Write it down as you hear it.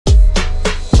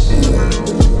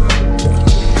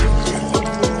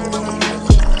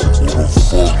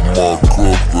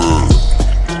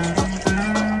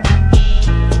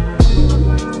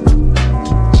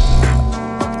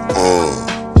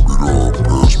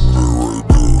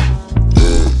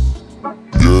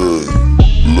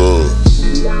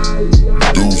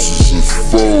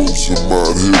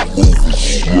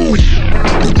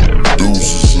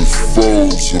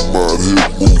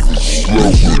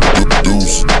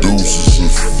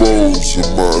foes,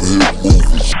 I'm out here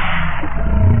moving.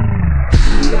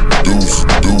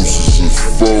 Deuces and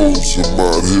foes, I'm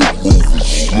out here moving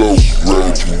slow.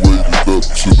 Graduated up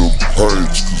to them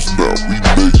pints, cause now we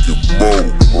making more.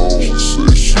 She say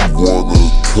she want a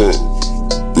cup,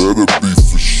 better be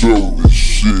for sure. This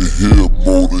shit here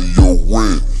more than your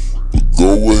rent, but go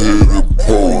ahead and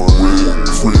pour. Red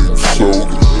cream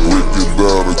soda, breaking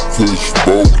down a kush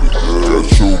boat. Got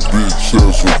your bitch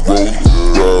as a roller,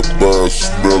 ride by,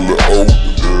 smell it open.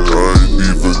 I ain't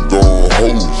even gon'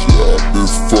 hold ya, I've been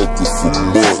fucking for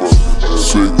months.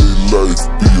 Say they life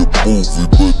be a movie,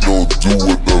 but don't do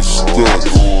enough stunts.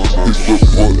 Hit the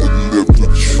button, lift the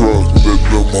trunk, let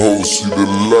them hoes see the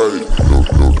light.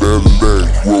 That leg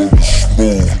rollin'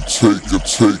 smooth,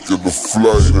 taking the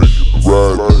flight.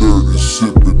 Ride dirty,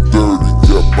 sippin' dirty,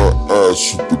 got my eyes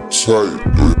super tight.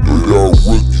 Y'all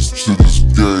rookies to this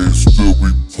game, still be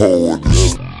pouring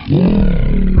this. You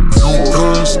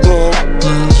can't stop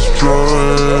this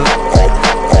train.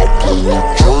 I'm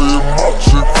trying my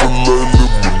Chick-fil-A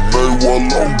lemonade while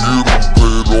I'm getting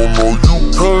paid. Oh no, you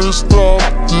can't stop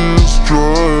this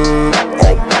train.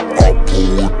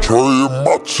 I'm trying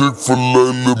my Chick-fil-A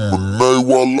lemonade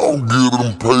while I'm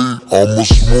getting paid. I'm a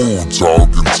smooth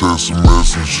talking, text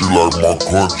messing. She like my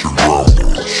country grandma.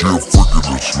 She a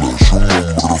freaking slut. She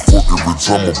remember the fuck every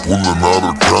time I'm pulling out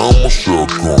a camera.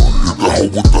 Shotgun,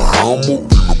 hit the hoe with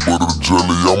the hammer. Peanut butter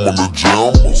jelly, I'm on the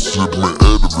jammer. Sip me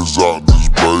edibles out this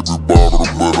baby bottle,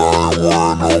 but I ain't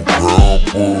wearing no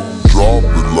pamper. Drop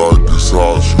it like it's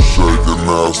hot, she shaking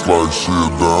ass like she a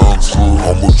dancer.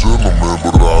 I'm a gentleman,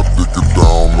 but I dick it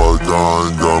down like I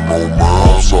ain't got no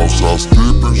man. Southside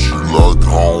stepping, she like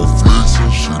home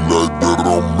flexing. She like that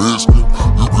I'm missing.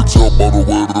 You can tell by the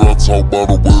way that I talk, by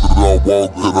the way that I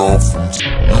walk, that I'm from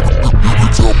You can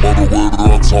tell by the way that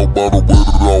I talk, by the way that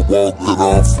I walk, that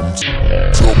I'm from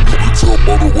You can tell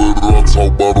by the way that I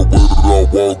talk, by the way that I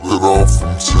walk, that I'm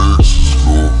from Texas,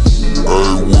 look.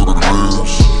 Ayy, what it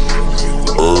is,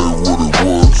 ayy, what it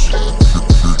was.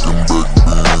 Kicking back,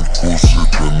 being cool,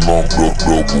 sipping on the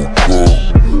double cup.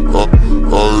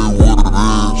 Ayy, what it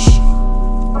is,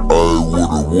 ayy, what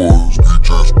it was.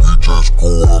 DJ's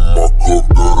cool in my cup,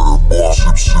 that ain't bar,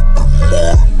 sipping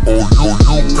mine. Oh,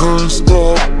 you can't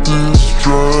stop this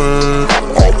train.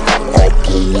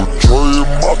 I'm trying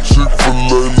my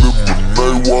Chick-fil-A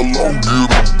lemonade while I'm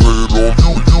getting paid.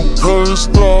 On you can't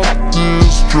stop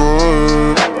this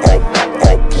train.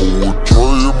 I'm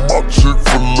trying my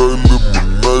Chick-fil-A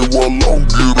lemonade while I'm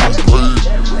getting paid.